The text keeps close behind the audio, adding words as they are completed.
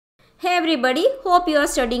Hey everybody, hope you are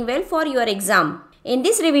studying well for your exam. In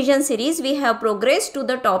this revision series, we have progressed to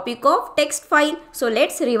the topic of text file. So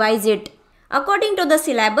let's revise it. According to the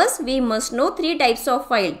syllabus, we must know three types of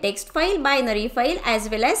file: text file, binary file as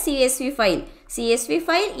well as CSV file. CSV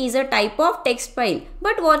file is a type of text file.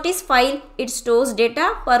 But what is file? It stores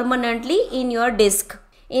data permanently in your disk.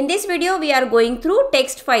 In this video, we are going through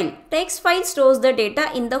text file. Text file stores the data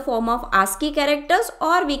in the form of ASCII characters,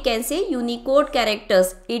 or we can say Unicode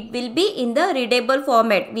characters. It will be in the readable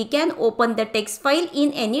format. We can open the text file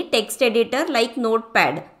in any text editor like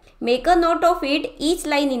Notepad. Make a note of it. Each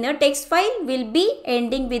line in a text file will be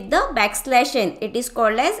ending with the \n. It is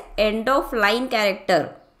called as end of line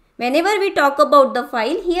character. Whenever we talk about the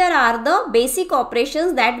file, here are the basic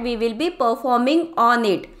operations that we will be performing on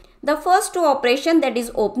it. The first two operations, that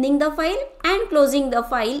is opening the file and closing the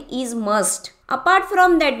file, is must. Apart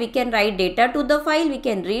from that, we can write data to the file, we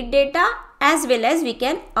can read data as well as we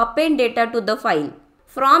can append data to the file.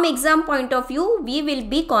 From exam point of view, we will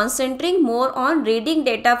be concentrating more on reading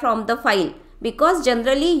data from the file, because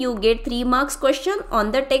generally you get 3 marks question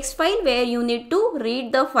on the text file where you need to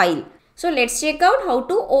read the file. So let's check out how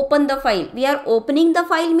to open the file. We are opening the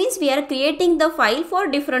file means we are creating the file for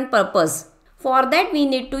different purpose. For that, we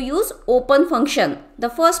need to use open function.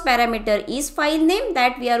 The first parameter is file name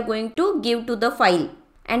that we are going to give to the file.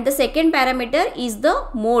 And the second parameter is the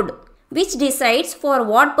mode, which decides for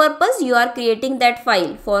what purpose you are creating that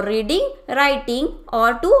file, for reading, writing,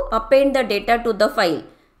 or to append the data to the file.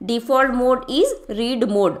 Default mode is read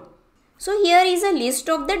mode. So here is a list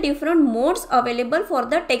of the different modes available for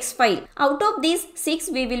the text file. Out of these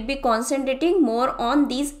 6, we will be concentrating more on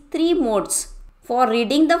these 3 modes. For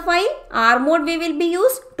reading the file, R mode we will be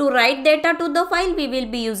used. To write data to the file, we will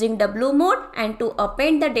be using W mode, and to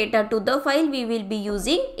append the data to the file, we will be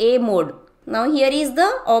using A mode. Now here is the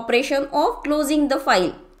operation of closing the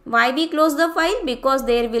file. Why we close the file? Because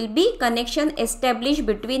there will be connection established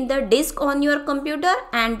between the disk on your computer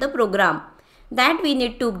and the program. That we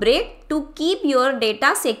need to break to keep your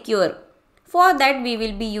data secure. For that, we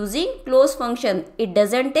will be using close function. It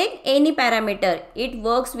doesn't take any parameter. It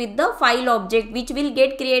works with the file object which will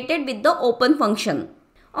get created with the open function.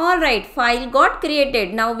 Alright, file got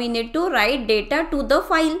created. Now we need to write data to the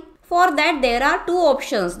file. For that, there are 2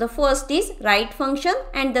 options. The first is write function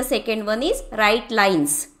and the second one is write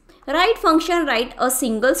lines. Write function write a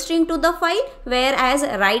single string to the file, whereas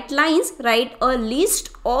write lines write a list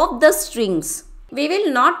of the strings. We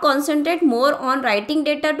will not concentrate more on writing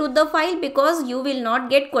data to the file because you will not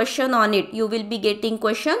get question on it. You will be getting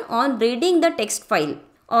question on reading the text file.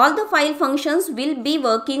 All the file functions will be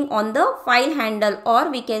working on the file handle,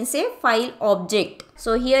 or we can say file object.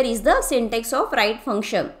 So here is the syntax of write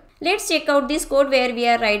function. Let's check out this code where we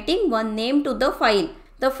are writing one name to the file.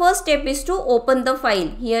 The first step is to open the file.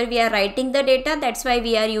 Here we are writing the data, that's why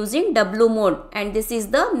we are using W mode, and this is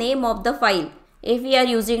the name of the file. If we are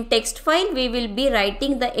using text file, we will be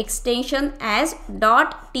writing the extension as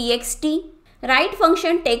 .txt. Write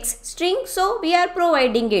function takes string, so we are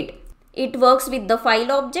providing it. It works with the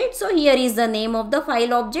file object, so here is the name of the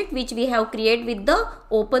file object which we have created with the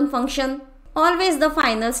open function. Always the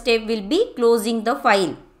final step will be closing the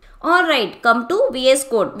file. Alright, come to VS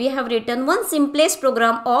Code. We have written one simplest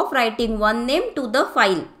program of writing one name to the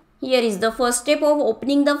file. Here is the first step of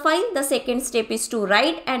opening the file, the second step is to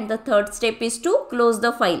write, and the third step is to close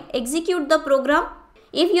the file. Execute the program.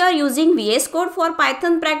 If you are using VS Code for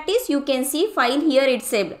Python practice, you can see file here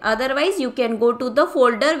itself. Otherwise, you can go to the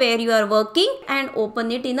folder where you are working and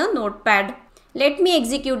open it in a notepad. Let me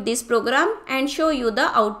execute this program and show you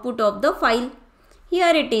the output of the file.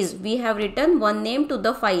 Here it is. We have written one name to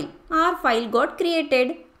the file. Our file got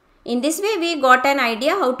created. In this way, we got an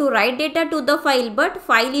idea how to write data to the file, but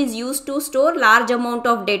file is used to store large amount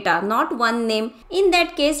of data, not one name. In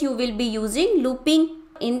that case, you will be using looping.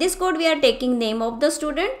 In this code, we are taking name of the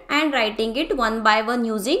student and writing it one by one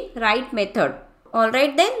using write method.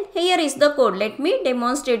 Alright then, here is the code. Let me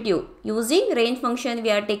demonstrate you. Using range function,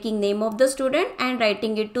 we are taking name of the student and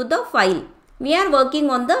writing it to the file. We are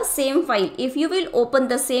working on the same file. If you will open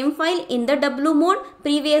the same file in the W mode,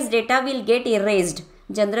 previous data will get erased.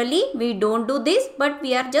 Generally, we don't do this, but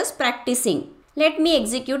we are just practicing. Let me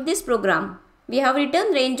execute this program. We have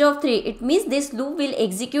written range of 3. It means this loop will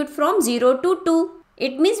execute from 0 to 2.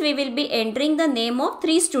 It means we will be entering the name of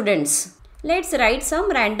 3 students. Let's write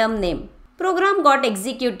some random name. Program got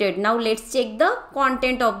executed. Now let's check the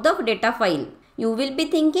content of the data file. You will be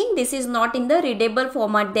thinking this is not in the readable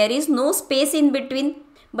format. There is no space in between.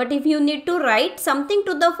 But if you need to write something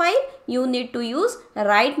to the file, you need to use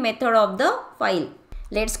write method of the file.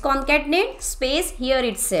 Let's concatenate space here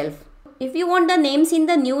itself. If you want the names in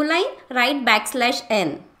the new line, write \n.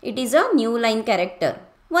 It is a new line character.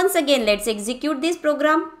 Once again, let's execute this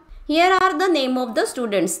program. Here are the name of the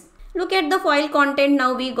students. Look at the file content.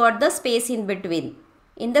 Now we got the space in between.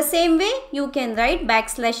 In the same way, you can write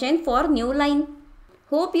 \n for new line.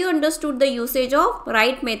 Hope you understood the usage of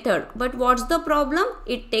write method. But what's the problem?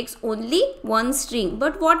 It takes only one string.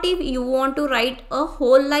 But what if you want to write a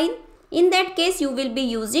whole line? In that case, you will be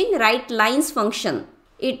using writeLines function.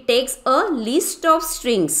 It takes a list of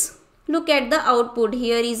strings. Look at the output.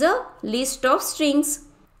 Here is a list of strings.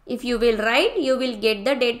 If you will write, you will get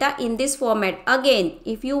the data in this format. Again,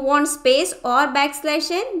 if you want space or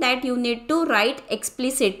 \n, that you need to write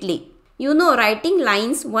explicitly. You know, writing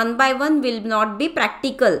lines one by one will not be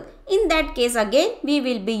practical. In that case, again, we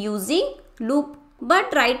will be using loop.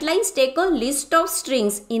 But writelines take a list of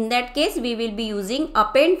strings. In that case, we will be using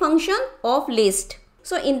append function of list.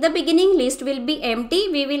 So, in the beginning, list will be empty.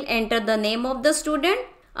 We will enter the name of the student,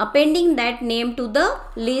 appending that name to the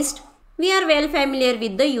list. We are well familiar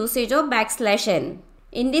with the usage of \n.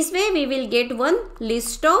 In this way, we will get one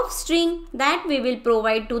list of string that we will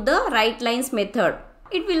provide to the writelines method.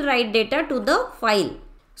 It will write data to the file.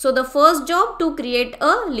 So the first job to create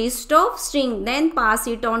a list of string, then pass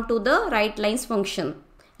it on to the writelines function.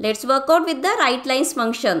 Let's work out with the writelines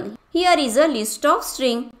function. Here is a list of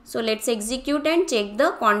string. So let's execute and check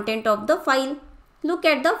the content of the file. Look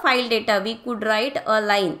at the file data. We could write a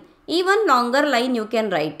line. Even longer line you can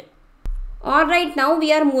write. Alright, now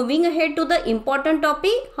we are moving ahead to the important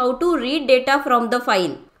topic, how to read data from the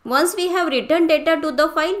file. Once we have written data to the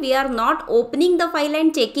file, we are not opening the file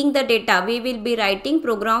and checking the data. We will be writing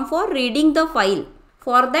program for reading the file.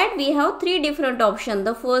 For that, we have three different options.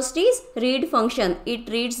 The first is read function. It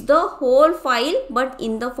reads the whole file but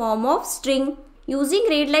in the form of string. Using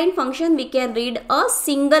readLine function, we can read a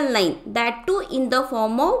single line, that too in the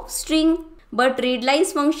form of string. But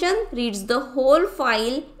readLines function reads the whole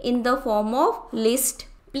file in the form of list.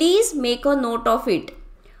 Please make a note of it.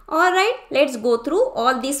 Alright, let's go through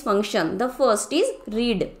all these functions. The first is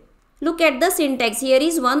read. Look at the syntax. Here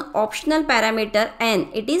is one optional parameter n.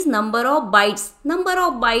 It is number of bytes. Number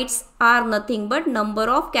of bytes are nothing but number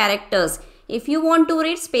of characters. If you want to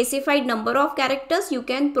read specified number of characters, you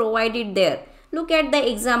can provide it there. Look at the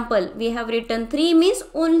example. We have written 3 means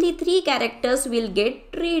only 3 characters will get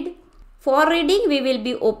read. For reading, we will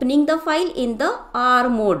be opening the file in the R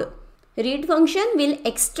mode. Read function will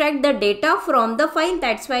extract the data from the file.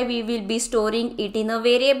 That's why we will be storing it in a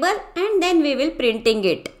variable and then we will printing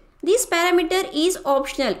it. This parameter is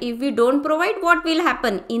optional. If we don't provide, what will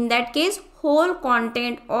happen? In that case, whole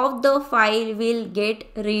content of the file will get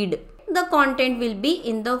read. The content will be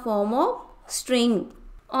in the form of string.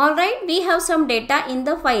 Alright, we have some data in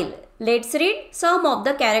the file. Let's read some of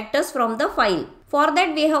the characters from the file. For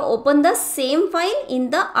that, we have opened the same file in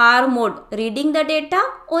the R mode, reading the data,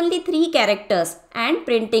 only 3 characters and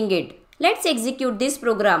printing it. Let's execute this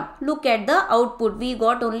program. Look at the output. We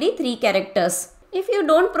got only 3 characters. If you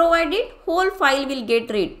don't provide it, whole file will get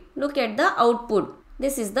read. Look at the output.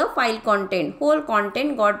 This is the file content. Whole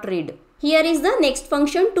content got read. Here is the next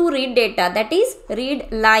function to read data, that is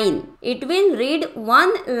read line. It will read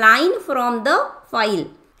one line from the file.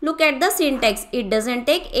 Look at the syntax. It doesn't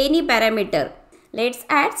take any parameter. Let's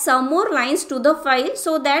add some more lines to the file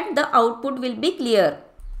so that the output will be clear.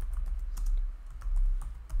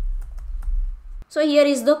 So here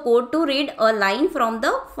is the code to read a line from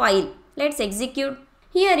the file. Let's execute.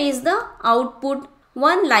 Here is the output.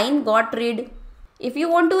 One line got read. If you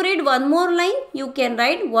want to read one more line, you can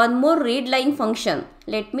write one more readLine function.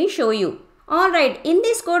 Let me show you. Alright, in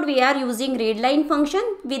this code we are using readLine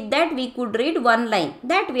function. With that we could read one line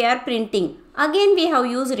that we are printing. Again we have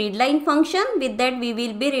used readLine function. With that we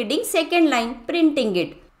will be reading second line, printing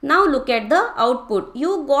it. Now look at the output.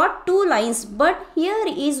 You got 2 lines, but here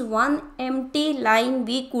is one empty line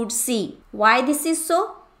we could see. Why this is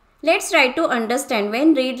so? Let's try to understand.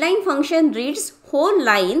 When readLine function reads whole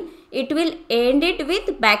line, it will end it with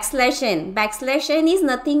 \n. \n is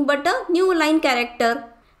nothing but a new line character.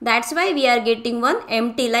 That's why we are getting one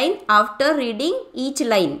empty line after reading each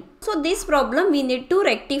line. So this problem we need to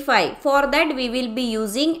rectify. For that we will be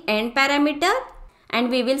using end parameter and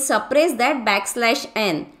we will suppress that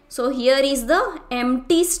 \n. So here is the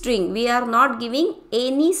empty string. We are not giving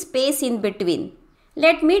any space in between.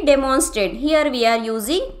 Let me demonstrate. Here we are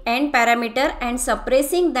using end parameter and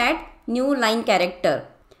suppressing that new line character.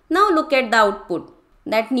 Now look at the output.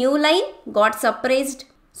 That new line got suppressed.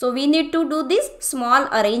 So we need to do this small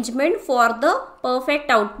arrangement for the perfect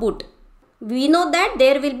output. We know that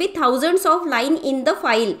there will be thousands of lines in the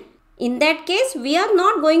file. In that case, we are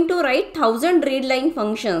not going to write 1000 readline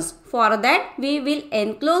functions. For that, we will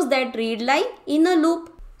enclose that read line in a loop.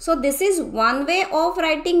 So this is one way of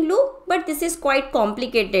writing loop, but this is quite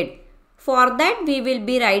complicated. For that, we will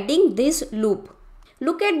be writing this loop.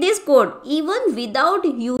 Look at this code. Even without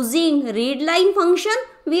using readline function,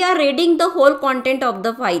 we are reading the whole content of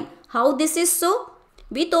the file. How this is so?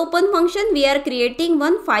 With open function, we are creating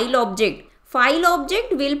one file object. File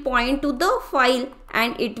object will point to the file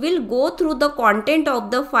and it will go through the content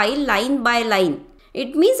of the file line by line.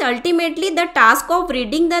 It means ultimately the task of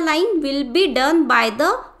reading the line will be done by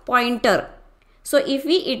the pointer. So if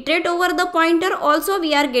we iterate over the pointer, also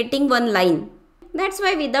we are getting one line. That's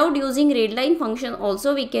why without using readline function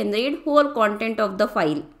also we can read whole content of the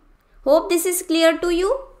file. Hope this is clear to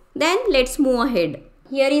you. Then let's move ahead.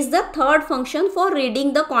 Here is the third function for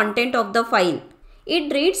reading the content of the file.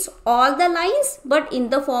 It reads all the lines but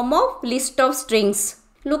in the form of list of strings.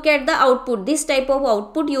 Look at the output. This type of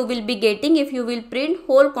output you will be getting if you will print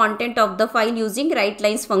whole content of the file using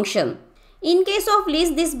writelines function. In case of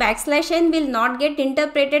list, this \n will not get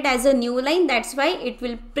interpreted as a new line. That's why it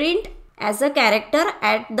will print as a character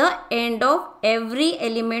at the end of every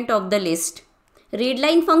element of the list.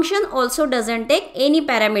 Readline function also doesn't take any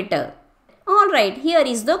parameter. Alright, here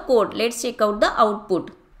is the code. Let's check out the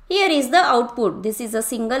output. Here is the output. This is a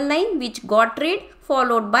single line which got read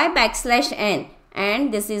followed by \n,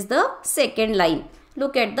 and this is the second line.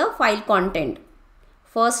 Look at the file content.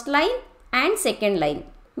 First line and second line.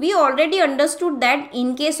 We already understood that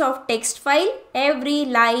in case of text file, every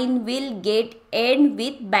line will get end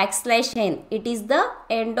with \n. It is the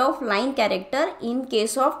end of line character in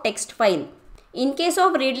case of text file. In case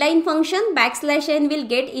of readline function, \n will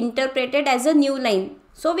get interpreted as a new line.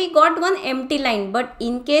 So we got one empty line, but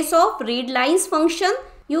in case of readlines function,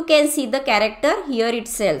 you can see the character here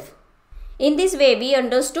itself. In this way, we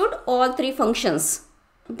understood all three functions.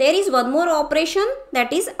 There is one more operation,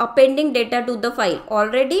 that is appending data to the file.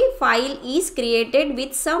 Already file is created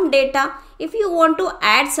with some data. If you want to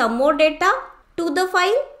add some more data to the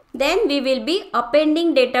file, then we will be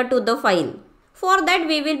appending data to the file. For that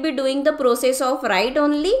we will be doing the process of write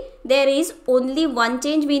only. There is only one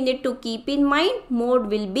change we need to keep in mind. Mode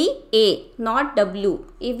will be A, not W.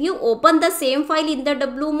 If you open the same file in the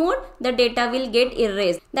W mode, the data will get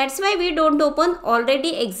erased. That's why we don't open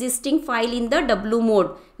already existing file in the W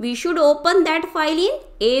mode. We should open that file in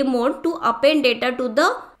A mode to append data to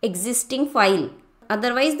the existing file.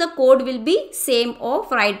 Otherwise the code will be same of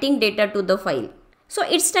writing data to the file. So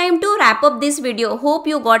it's time to wrap up this video. Hope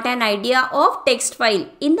you got an idea of text file.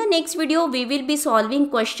 In the next video, we will be solving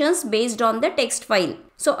questions based on the text file.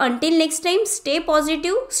 So until next time, stay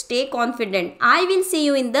positive, stay confident. I will see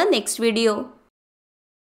you in the next video.